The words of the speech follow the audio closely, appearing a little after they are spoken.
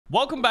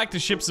Welcome back to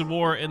Ships of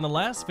War. In the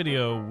last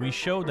video, we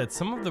showed that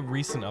some of the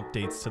recent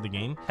updates to the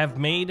game have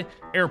made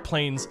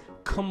airplanes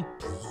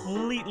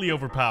completely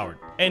overpowered,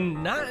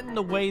 and not in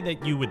the way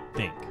that you would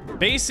think.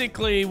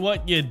 Basically,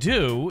 what you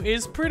do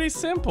is pretty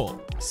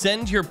simple.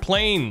 Send your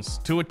planes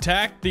to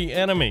attack the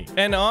enemy,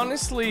 and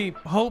honestly,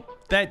 hope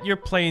that your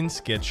planes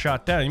get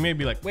shot down. You may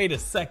be like, wait a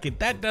second,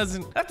 that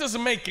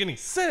doesn't make any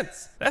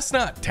sense. That's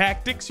not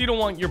tactics. You don't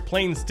want your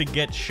planes to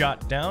get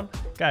shot down.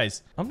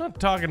 Guys, I'm not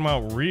talking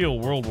about real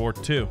World War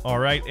II, all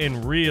right?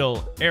 And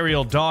real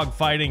aerial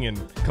dogfighting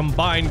and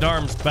combined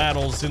arms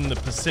battles in the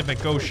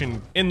Pacific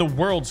Ocean in the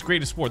world's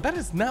greatest war. That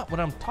is not what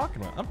I'm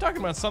talking about. I'm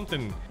talking about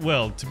something,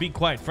 well, to be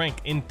quite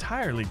frank,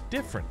 entirely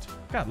different.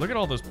 God, look at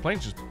all those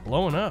planes just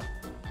blowing up.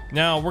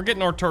 Now, we're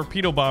getting our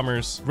torpedo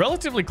bombers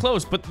relatively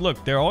close, but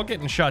look, they're all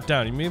getting shot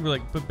down. You may be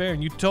like, but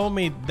Baron, you told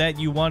me that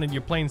you wanted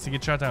your planes to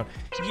get shot down.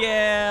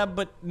 Yeah,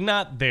 but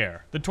not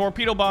there. The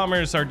torpedo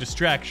bombers are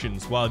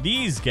distractions, while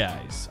these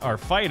guys are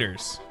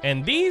fighters.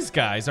 And these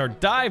guys, our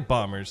dive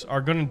bombers, are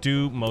gonna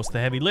do most of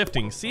the heavy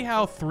lifting. See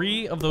how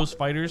 3 of those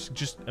fighters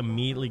just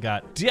immediately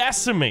got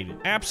decimated,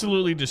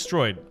 absolutely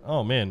destroyed.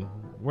 Oh man,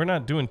 we're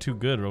not doing too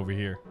good over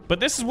here. But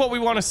this is what we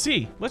want to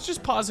see. Let's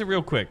just pause it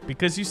real quick,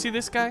 because you see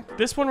this guy?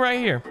 This one right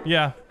here.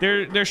 Yeah,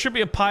 there should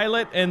be a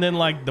pilot and then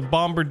like the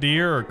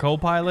bombardier or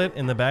co-pilot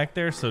in the back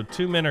there. So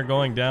 2 men are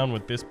going down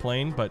with this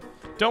plane, but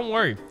don't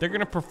worry. They're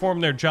going to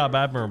perform their job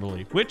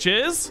admirably, which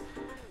is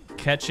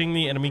catching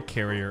the enemy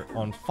carrier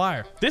on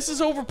fire. This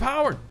is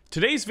overpowered.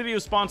 Today's video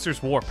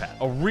sponsors Warpath,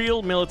 a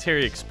real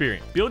military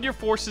experience. Build your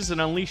forces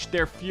and unleash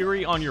their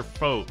fury on your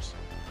foes.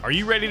 Are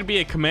you ready to be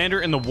a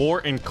commander in the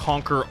war and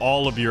conquer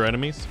all of your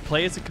enemies?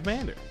 Play as a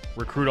commander,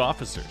 recruit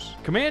officers,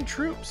 command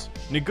troops,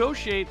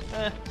 negotiate,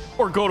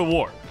 or go to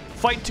war.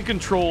 Fight to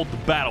control the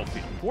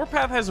battlefield.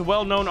 Warpath has a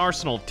well-known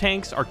arsenal of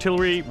tanks,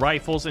 artillery,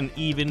 rifles, and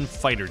even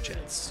fighter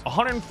jets.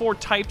 104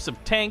 types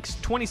of tanks,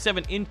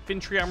 27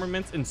 infantry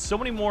armaments, and so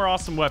many more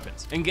awesome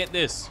weapons. And get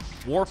this,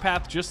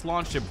 Warpath just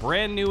launched a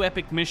brand new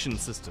epic mission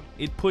system.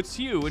 It puts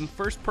you in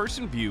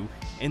first-person view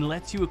and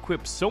lets you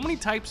equip so many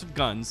types of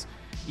guns,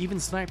 even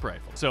sniper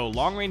rifles. So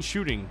long-range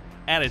shooting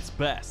at its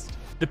best.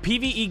 The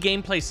PvE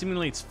gameplay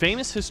simulates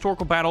famous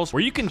historical battles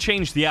where you can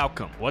change the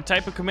outcome. What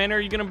type of commander are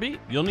you going to be?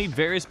 You'll need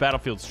various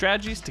battlefield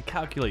strategies to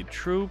calculate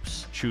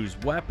troops, choose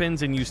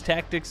weapons, and use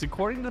tactics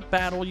according to the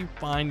battle you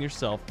find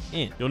yourself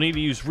in. You'll need to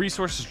use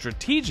resources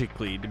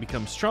strategically to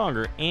become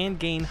stronger and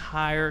gain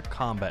higher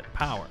combat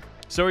power.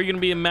 So are you going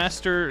to be a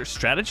master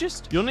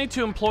strategist? You'll need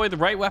to employ the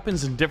right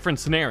weapons in different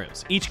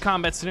scenarios. Each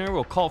combat scenario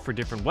will call for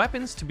different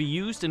weapons to be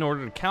used in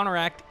order to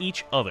counteract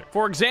each other.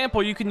 For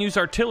example, you can use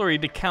artillery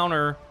to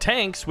counter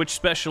tanks, which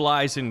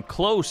specialize in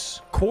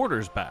close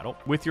quarters battle,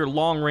 with your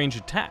long-range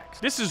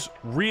attacks. This is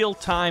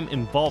real-time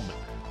involvement.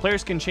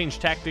 Players can change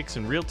tactics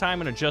in real time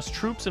and adjust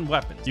troops and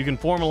weapons. You can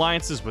form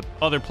alliances with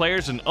other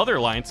players and other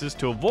alliances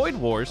to avoid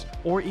wars,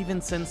 or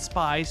even send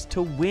spies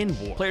to win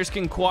war. Players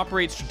can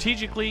cooperate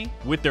strategically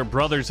with their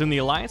brothers in the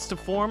alliance to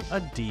form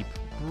a deep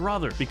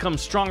brother. Become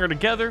stronger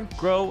together,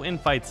 grow, and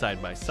fight side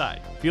by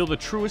side. Feel the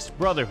truest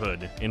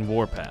brotherhood in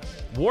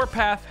Warpath.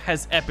 Warpath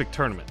has epic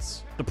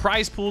tournaments. The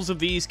prize pools of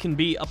these can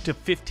be up to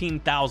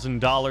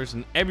 $15,000,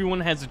 and everyone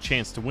has a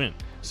chance to win.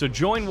 So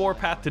join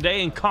Warpath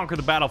today and conquer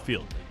the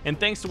battlefield. And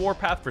thanks to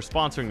Warpath for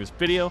sponsoring this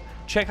video.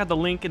 Check out the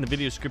link in the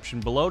video description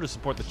below to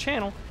support the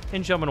channel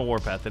and jump into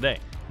Warpath today.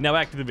 Now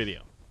back to the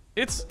video.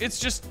 It's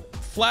just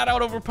flat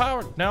out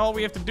overpowered. Now all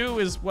we have to do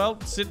is,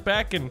 well, sit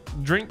back and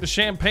drink the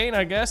champagne,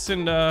 I guess,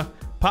 and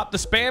pop the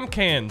spam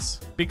cans,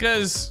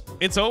 because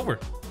it's over.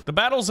 The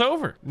battle's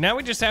over. Now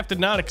we just have to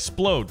not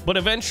explode. But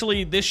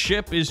eventually this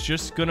ship is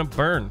just gonna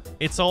burn.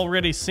 It's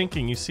already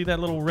sinking. You see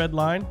that little red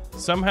line?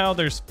 Somehow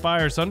there's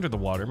fires under the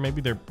water.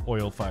 Maybe they're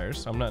oil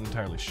fires. I'm not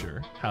entirely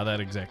sure how that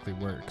exactly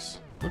works.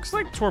 Looks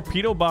like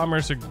torpedo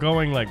bombers are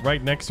going like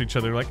right next to each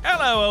other, like,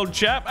 hello, old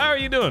chap, how are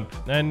you doing?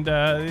 And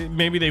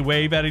maybe they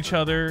wave at each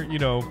other, you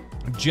know,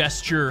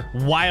 gesture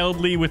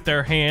wildly with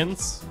their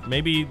hands.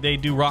 Maybe they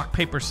do rock,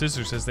 paper,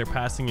 scissors as they're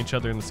passing each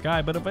other in the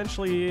sky, but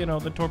eventually, you know,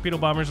 the torpedo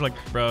bombers are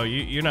like, bro,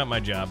 you're not my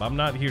job. I'm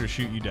not here to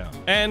shoot you down.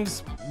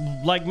 And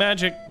like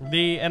magic,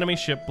 the enemy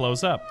ship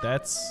blows up.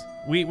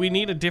 We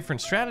need a different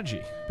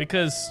strategy,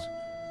 because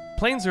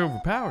planes are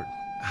overpowered.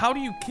 How do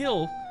you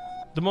kill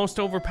the most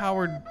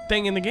overpowered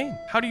thing in the game?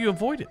 How do you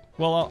avoid it?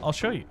 Well, I'll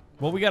show you.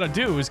 What we gotta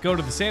do is go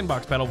to the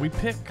sandbox battle. We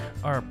pick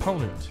our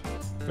opponent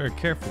very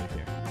carefully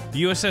here.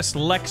 The USS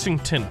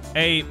Lexington,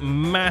 a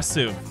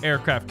massive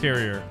aircraft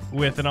carrier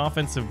with an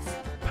offensive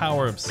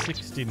power of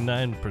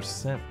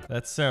 69%.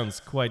 That sounds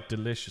quite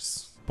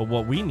delicious. But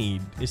what we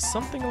need is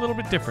something a little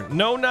bit different.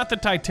 No, not the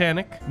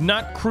Titanic,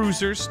 not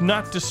cruisers,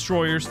 not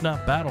destroyers,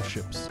 not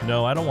battleships.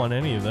 No, I don't want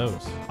any of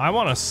those. I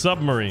want a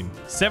submarine.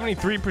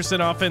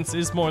 73% offense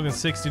is more than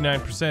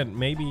 69%.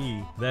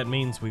 Maybe that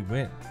means we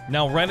win.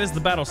 Now, right as the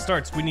battle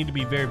starts, we need to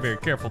be very, very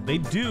careful. They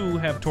do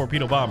have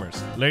torpedo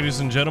bombers. Ladies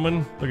and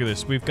gentlemen, look at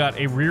this. We've got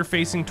a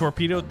rear-facing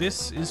torpedo.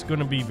 This is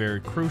going to be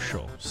very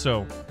crucial.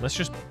 So let's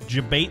just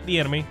debate the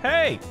enemy.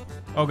 Hey,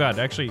 Oh God,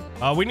 actually,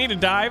 we need to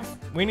dive.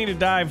 We need to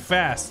dive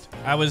fast.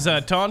 I was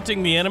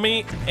taunting the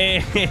enemy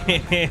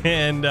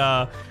and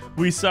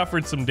we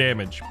suffered some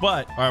damage,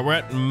 but all right, we're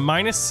at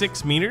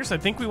 -6 meters. I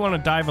think we want to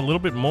dive a little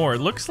bit more.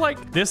 It looks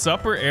like this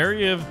upper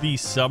area of the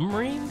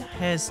submarine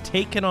has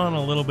taken on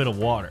a little bit of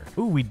water.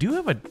 Ooh, we do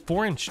have a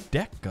 4-inch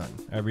deck gun,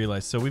 I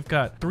realized. So we've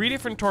got 3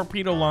 different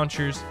torpedo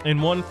launchers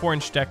and 1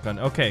 4-inch deck gun.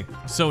 Okay,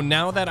 so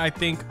now that I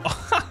think,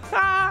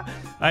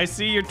 I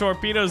see your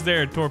torpedoes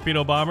there,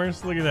 torpedo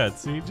bombers. Look at that,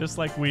 see, just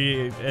like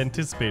we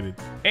anticipated.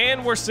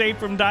 And we're safe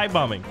from dive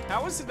bombing.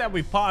 How is it that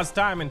we pause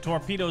time and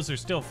torpedoes are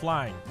still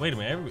flying? Wait a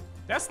minute,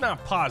 that's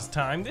not pause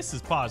time. This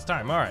is pause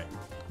time. All right.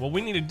 What we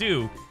need to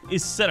do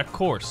is set a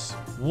course.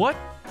 What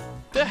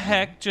the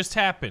heck just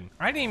happened?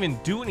 I didn't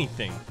even do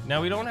anything.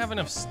 Now we don't have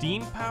enough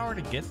steam power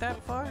to get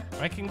that far?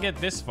 I can get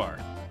this far.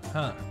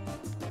 Huh.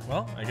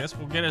 Well, I guess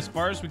we'll get as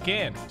far as we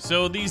can.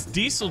 So these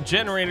diesel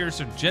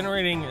generators are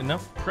generating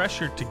enough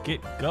pressure to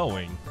get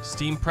going.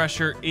 Steam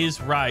pressure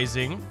is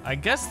rising. I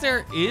guess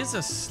there is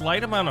a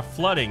slight amount of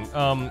flooding.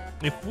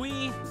 If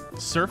we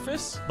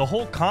surface, the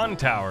whole con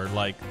tower,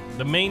 like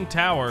the main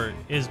tower,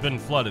 has been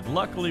flooded.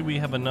 Luckily, we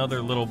have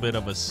another little bit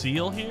of a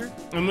seal here.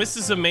 And this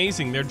is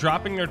amazing. They're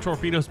dropping their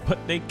torpedoes, but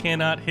they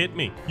cannot hit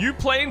me. You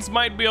planes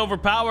might be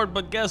overpowered,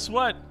 but guess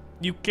what?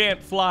 You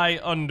can't fly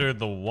under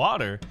the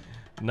water.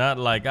 Not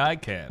like I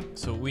can.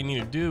 So what we need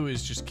to do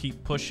is just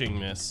keep pushing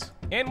this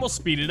and we'll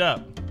speed it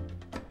up.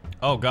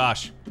 Oh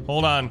gosh,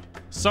 hold on.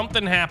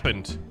 Something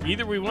happened.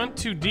 Either we went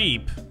too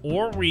deep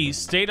or we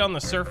stayed on the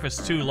surface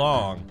too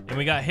long and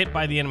we got hit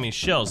by the enemy's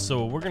shells.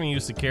 So we're gonna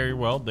use the carrier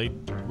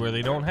where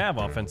they don't have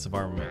offensive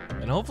armament.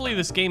 And hopefully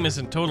this game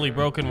isn't totally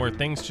broken where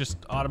things just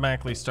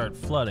automatically start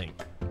flooding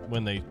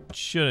when they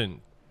shouldn't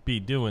be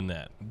doing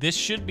that. This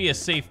should be a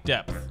safe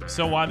depth.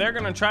 So while they're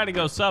gonna try to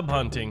go sub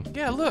hunting,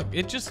 yeah, look,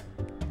 it just,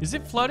 is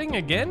it flooding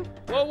again?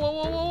 Whoa, whoa,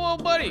 whoa, whoa, whoa,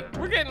 buddy.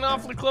 We're getting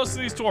awfully close to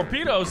these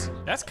torpedoes.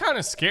 That's kind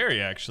of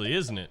scary, actually,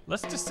 isn't it?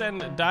 Let's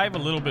descend and dive a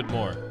little bit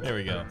more. There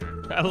we go.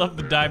 I love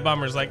the dive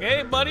bombers like,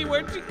 hey, buddy,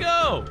 where'd you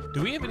go?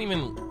 Do we haven't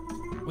even,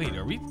 wait,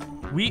 are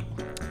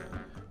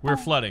we're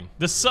flooding.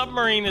 The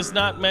submarine is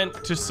not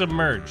meant to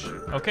submerge.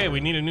 Okay, we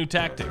need a new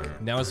tactic.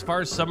 Now, as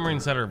far as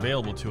submarines that are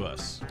available to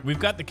us, we've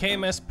got the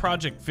KMS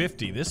Project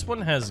 50. This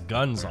one has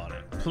guns on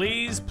it.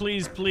 Please,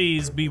 please,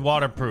 please be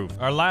waterproof.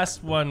 Our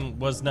last one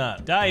was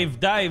not.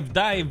 Dive, dive,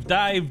 dive,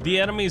 dive. The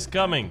enemy's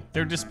coming.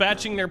 They're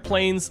dispatching their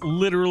planes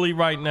literally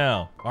right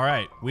now. All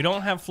right, we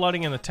don't have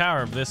flooding in the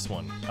tower of this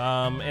one.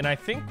 And I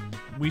think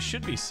we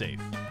should be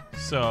safe.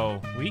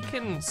 So we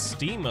can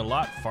steam a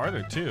lot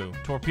farther too.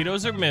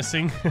 Torpedoes are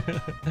missing.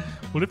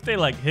 What if they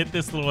like hit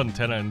this little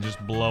antenna and just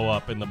blow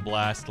up and the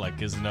blast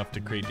like is enough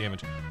to create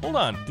damage? Hold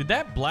on, did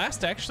that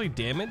blast actually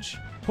damage?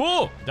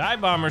 Whoa,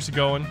 dive bombers are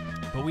going.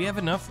 But we have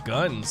enough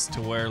guns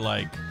to where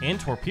like, and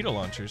torpedo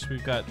launchers.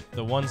 We've got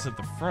the ones at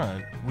the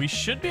front. We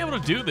should be able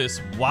to do this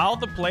while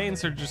the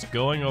planes are just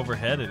going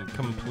overhead and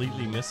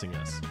completely missing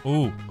us.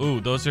 Ooh, ooh,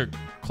 those are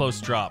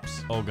close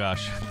drops. Oh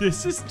gosh,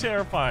 this is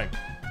terrifying.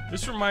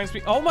 This reminds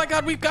me, oh my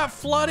God, we've got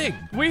flooding.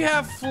 We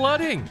have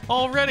flooding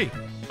already.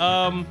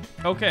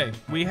 Okay,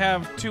 we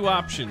have 2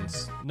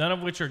 options, none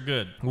of which are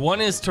good.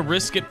 One is to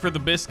risk it for the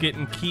biscuit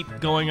and keep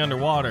going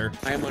underwater.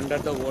 I am under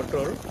the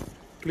water.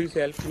 Please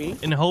help me.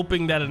 And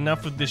hoping that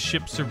enough of this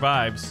ship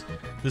survives.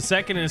 The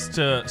second is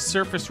to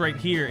surface right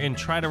here and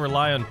try to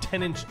rely on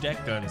 10-inch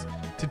deck guns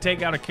to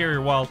take out a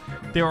carrier while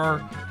there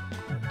are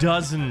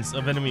dozens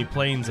of enemy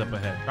planes up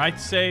ahead. I'd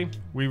say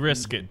we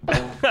risk it.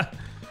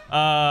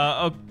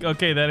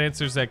 Okay, that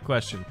answers that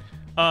question.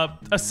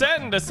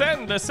 Ascend,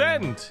 ascend,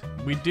 ascend.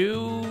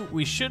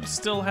 We should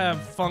still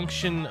have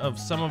function of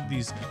some of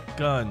these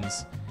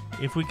guns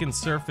if we can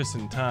surface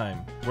in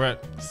time. We're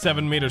at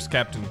 7 meters,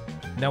 Captain.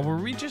 Now, were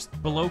we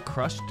just below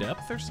crush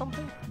depth or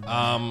something?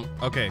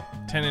 Okay,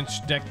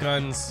 10-inch deck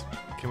guns.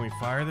 Can we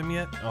fire them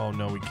yet? Oh,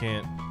 no, we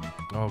can't.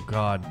 Oh,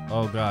 God.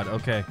 Oh, God,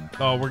 okay.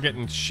 Oh, we're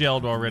getting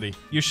shelled already.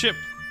 Your ship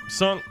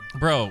sunk.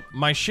 Bro,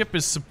 my ship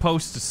is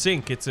supposed to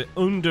sink. It's an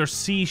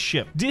undersea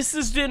ship. This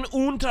is an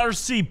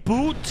undersea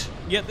boot.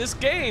 Yet this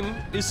game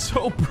is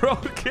so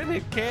broken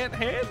it can't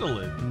handle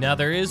it. Now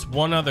there is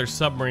one other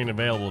submarine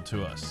available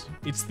to us.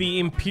 It's the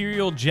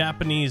Imperial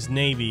Japanese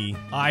Navy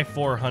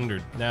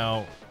I-400.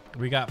 Now,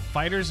 we got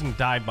fighters and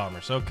dive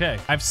bombers. Okay.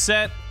 I've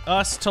set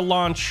us to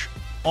launch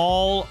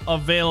all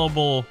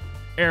available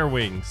air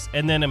wings,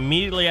 and then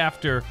immediately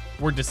after,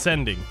 we're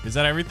descending. Is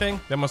that everything?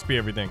 That must be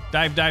everything.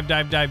 Dive, dive,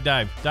 dive, dive,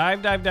 dive.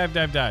 Dive, dive, dive,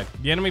 dive,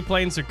 dive. The enemy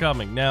planes are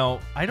coming. Now,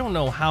 I don't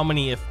know how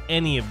many, if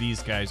any, of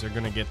these guys are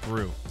gonna get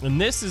through.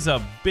 And this is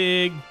a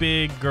big,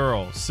 big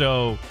girl.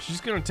 So she's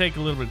gonna take a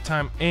little bit of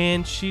time,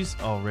 and she's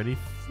already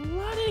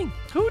flooding.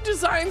 Who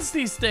designs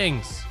these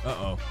things?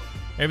 Uh-oh.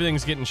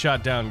 Everything's getting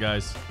shot down,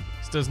 guys.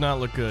 Does not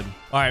look good.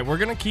 All right, we're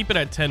gonna keep it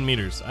at 10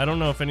 meters. I don't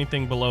know if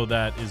anything below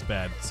that is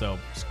bad, so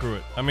screw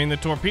it. I mean, the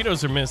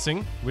torpedoes are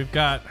missing. We've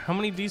got how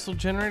many diesel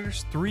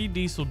generators? 3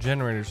 diesel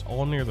generators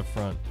all near the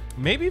front.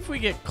 Maybe if we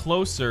get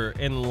closer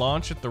and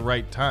launch at the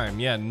right time.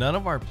 Yeah, none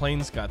of our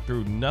planes got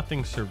through.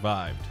 Nothing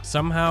survived.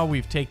 Somehow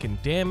we've taken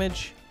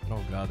damage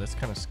Oh god, that's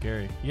kind of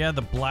scary. Yeah,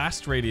 the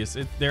blast radius,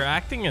 they're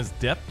acting as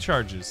depth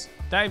charges.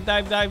 Dive,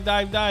 dive, dive,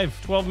 dive,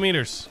 dive. 12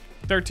 meters.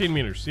 13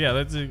 meters. Yeah,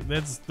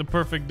 that's the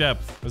perfect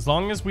depth. As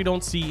long as we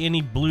don't see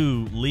any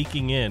blue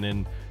leaking in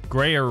and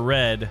gray or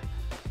red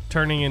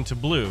turning into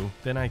blue,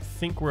 then I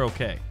think we're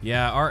okay.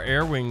 Yeah, our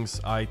air wings,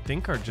 I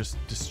think, are just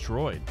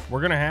destroyed.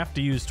 We're gonna have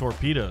to use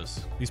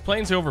torpedoes. These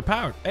planes are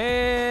overpowered.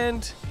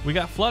 And we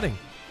got flooding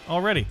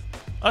already.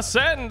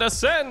 Ascend,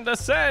 ascend,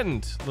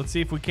 ascend. Let's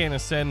see if we can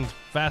ascend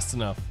fast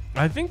enough.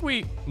 I think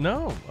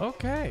no,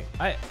 okay.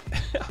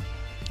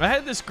 I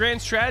had this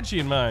grand strategy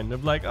in mind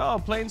of like, oh,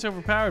 plane's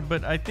overpowered,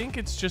 but I think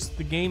it's just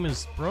the game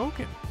is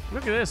broken.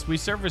 Look at this, we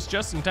surfaced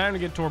just in time to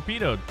get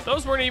torpedoed.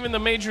 Those weren't even the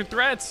major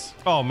threats.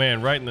 Oh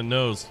man, right in the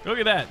nose. Look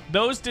at that.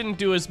 Those didn't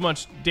do as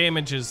much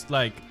damage as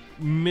like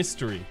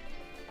mystery.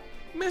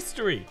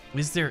 Mystery.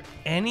 Is there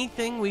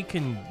anything we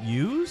can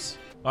use?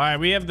 All right,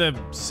 we have the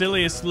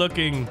silliest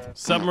looking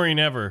submarine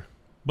ever,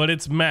 but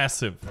it's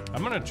massive.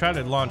 I'm gonna try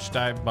to launch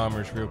dive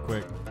bombers real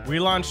quick. We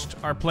launched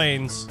our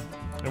planes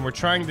and we're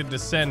trying to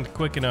descend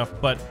quick enough,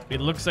 but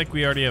it looks like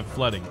we already have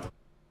flooding.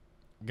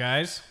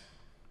 Guys,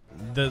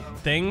 the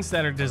things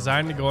that are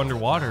designed to go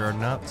underwater are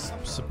not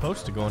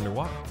supposed to go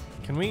underwater.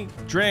 Can we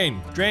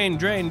drain, drain,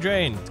 drain,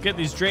 drain? Let's get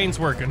these drains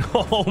working.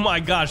 Oh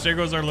my gosh, there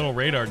goes our little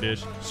radar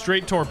dish.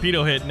 Straight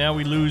torpedo hit. Now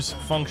we lose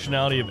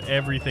functionality of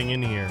everything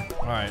in here.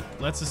 All right,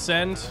 let's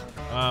ascend.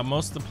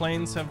 Most of the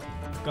planes have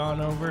gone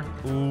over.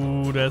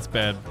 Ooh, that's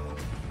bad.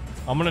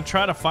 I'm gonna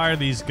try to fire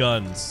these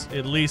guns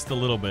at least a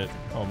little bit.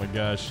 Oh my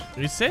gosh.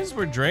 It says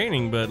we're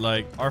draining, but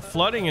like our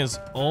flooding is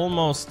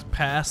almost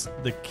past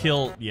the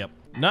kill. Yep.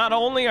 Not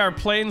only are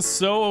planes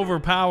so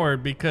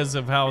overpowered because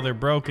of how they're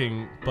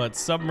broken, but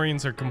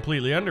submarines are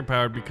completely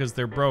underpowered because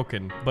they're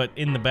broken, but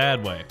in the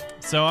bad way.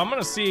 So I'm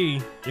gonna see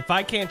if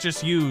I can't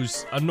just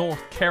use a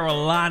North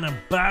Carolina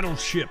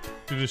battleship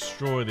to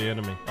destroy the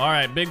enemy. All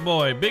right, big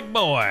boy,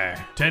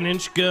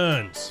 10-inch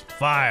guns,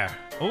 fire.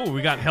 Oh,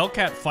 we got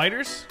Hellcat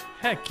fighters?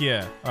 Heck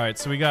yeah. All right,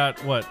 so we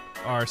got what?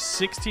 Our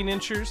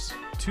 16-inchers,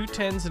 2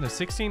 10s and a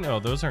 16. Oh,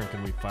 those aren't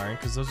gonna be firing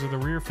because those are the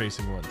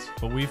rear-facing ones.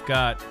 But we've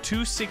got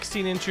 2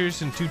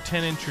 16-inchers and 2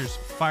 10-inchers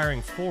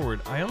firing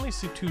forward. I only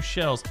see 2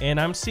 shells and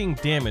I'm seeing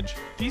damage.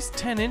 These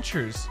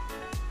 10-inchers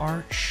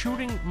are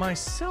shooting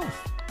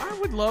myself. I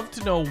would love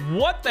to know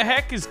what the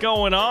heck is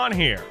going on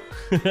here.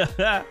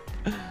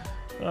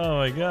 Oh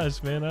my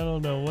gosh, man, I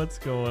don't know what's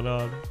going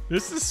on.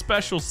 This is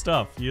special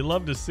stuff. You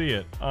love to see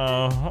it.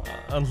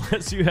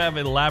 Unless you have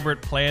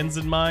elaborate plans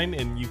in mind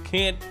and you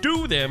can't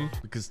do them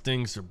because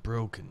things are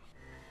broken.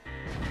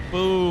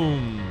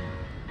 Boom.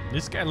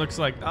 This guy looks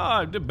like,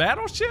 oh, the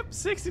battleship,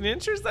 16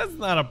 inches? That's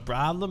not a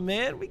problem,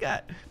 man. We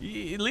got,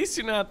 at least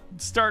you're not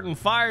starting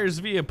fires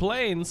via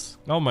planes.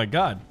 Oh my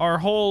God. Our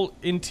whole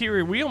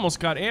interior, we almost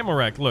got ammo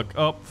rack. Look,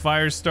 oh,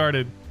 fires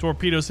started.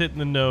 Torpedoes hitting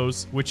the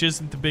nose, which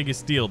isn't the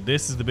biggest deal.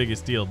 This is the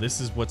biggest deal.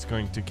 This is what's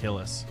going to kill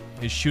us.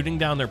 Is shooting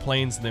down their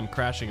planes and them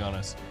crashing on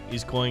us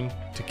is going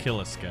to kill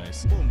us,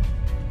 guys. Boom.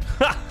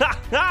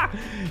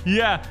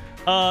 Yeah.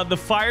 The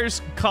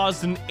fires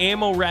caused an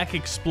ammo rack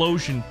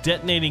explosion,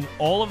 detonating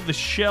all of the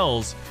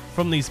shells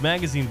from these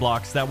magazine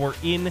blocks that were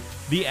in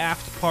the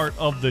aft part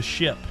of the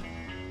ship.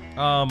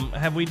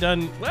 Have we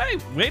done...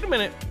 Wait a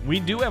minute.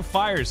 We do have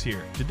fires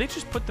here. Did they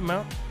just put them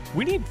out?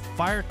 We need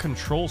fire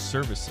control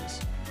services.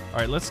 All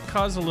right, let's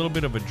cause a little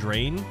bit of a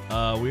drain.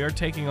 We are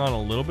taking on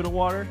a little bit of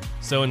water.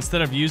 So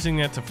instead of using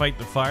that to fight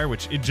the fire,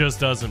 which it just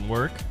doesn't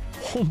work.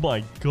 Oh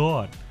my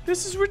God.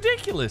 This is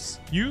ridiculous.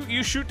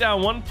 You shoot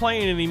down one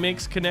plane and he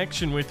makes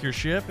connection with your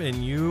ship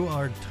and you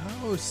are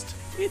toast.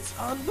 It's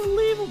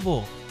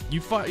unbelievable.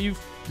 You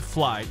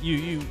fly.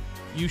 You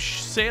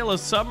sail a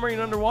submarine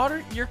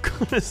underwater, you're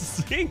gonna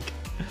sink.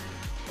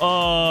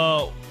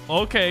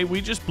 Okay,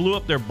 we just blew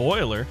up their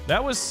boiler.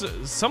 That was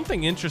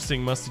something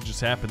interesting must have just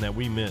happened that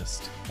we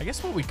missed. I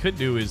guess what we could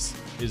do is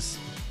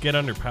get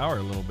under power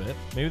a little bit.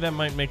 Maybe that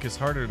might make us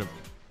harder to...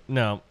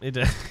 No,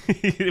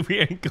 we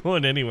ain't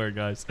going anywhere,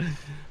 guys.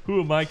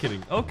 Who am I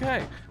kidding?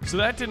 Okay, so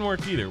that didn't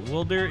work either.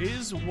 Well, there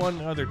is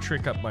one other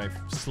trick up my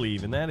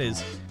sleeve, and that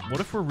is, what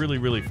if we're really,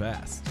 really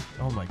fast?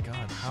 Oh my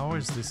God, how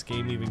is this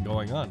game even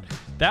going on?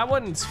 That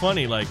one's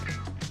funny, like,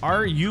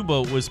 our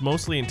U-boat was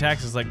mostly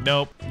intact. It's like,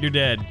 nope, you're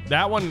dead.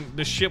 That one,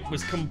 the ship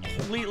was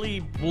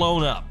completely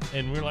blown up,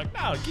 and we're like,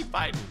 no, keep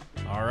fighting.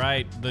 All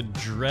right, the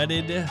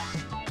dreaded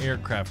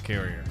aircraft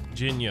carrier.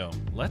 Jinyo,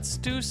 let's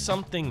do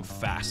something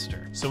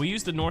faster. So we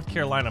used the North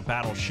Carolina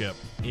battleship.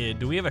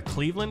 Do we have a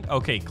Cleveland?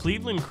 Okay,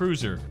 Cleveland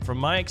cruiser. From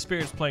my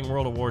experience playing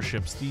World of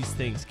Warships, these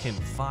things can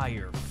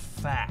fire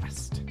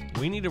fast.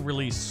 We need to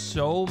release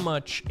so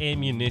much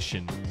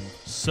ammunition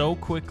so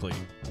quickly.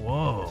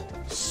 Whoa.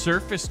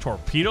 Surface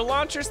torpedo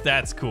launchers?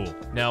 That's cool.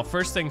 Now,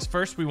 first things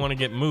first, we want to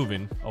get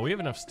moving. Oh, we have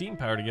enough steam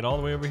power to get all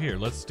the way over here.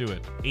 Let's do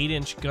it.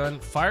 8-inch gun.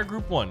 Fire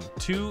group 1.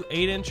 2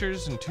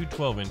 8-inchers and 2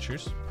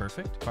 12-inchers.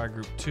 Perfect. Fire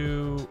group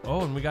 2.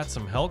 Oh, and we got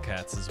some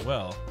Hellcats as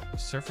well.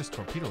 Surface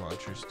torpedo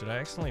launchers. Did I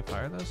accidentally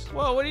fire those?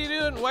 Whoa, what are you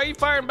doing? Why are you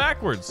firing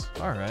backwards?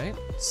 All right.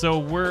 So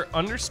we're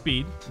under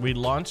speed. We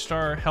launched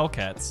our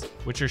Hellcats,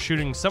 which are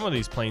shooting some of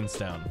these planes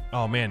down.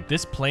 Oh man,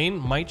 this plane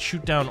might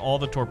shoot down all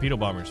the torpedo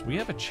bombers. We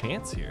have a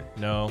chance here.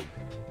 No,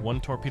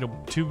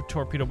 2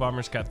 torpedo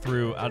bombers got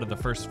through out of the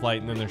first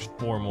flight, and then there's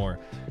 4 more.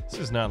 This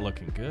is not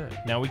looking good.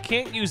 Now we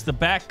can't use the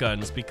back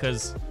guns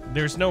because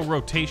there's no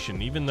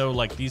rotation, even though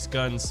like these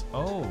guns.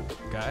 Oh,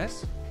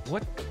 guys,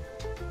 what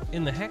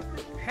in the heck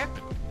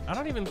happened? I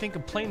don't even think a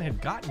plane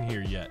had gotten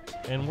here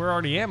yet, and we're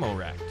already ammo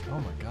racked. Oh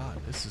my God,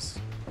 this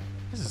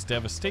is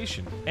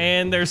devastation.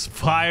 And there's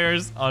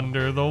fires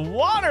under the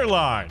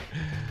waterline.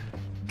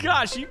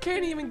 Gosh, you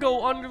can't even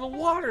go under the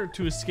water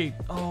to escape.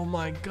 Oh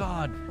my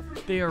God,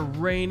 they are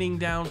raining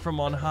down from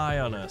on high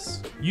on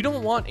us. You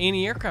don't want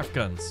anti-aircraft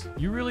guns.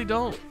 You really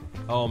don't.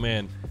 Oh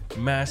man,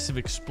 massive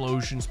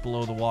explosions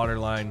below the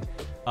waterline.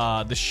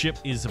 The ship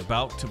is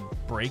about to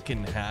break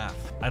in half.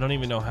 I don't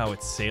even know how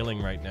it's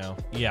sailing right now.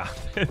 Yeah,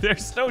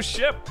 there's no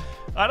ship.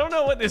 I don't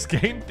know what this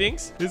game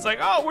thinks. It's like,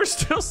 oh, we're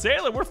still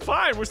sailing. We're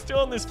fine. We're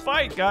still in this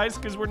fight, guys,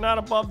 because we're not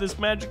above this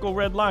magical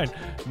red line.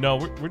 No,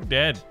 we're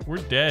dead. We're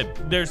dead.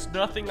 There's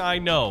nothing I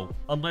know,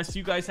 unless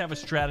you guys have a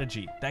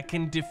strategy that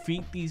can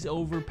defeat these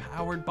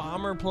overpowered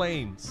bomber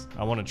planes.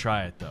 I want to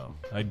try it, though.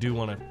 I do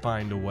want to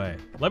find a way.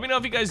 Let me know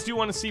if you guys do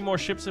want to see more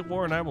ships at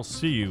war, and I will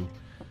see you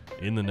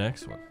in the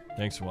next one.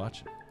 Thanks for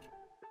watching.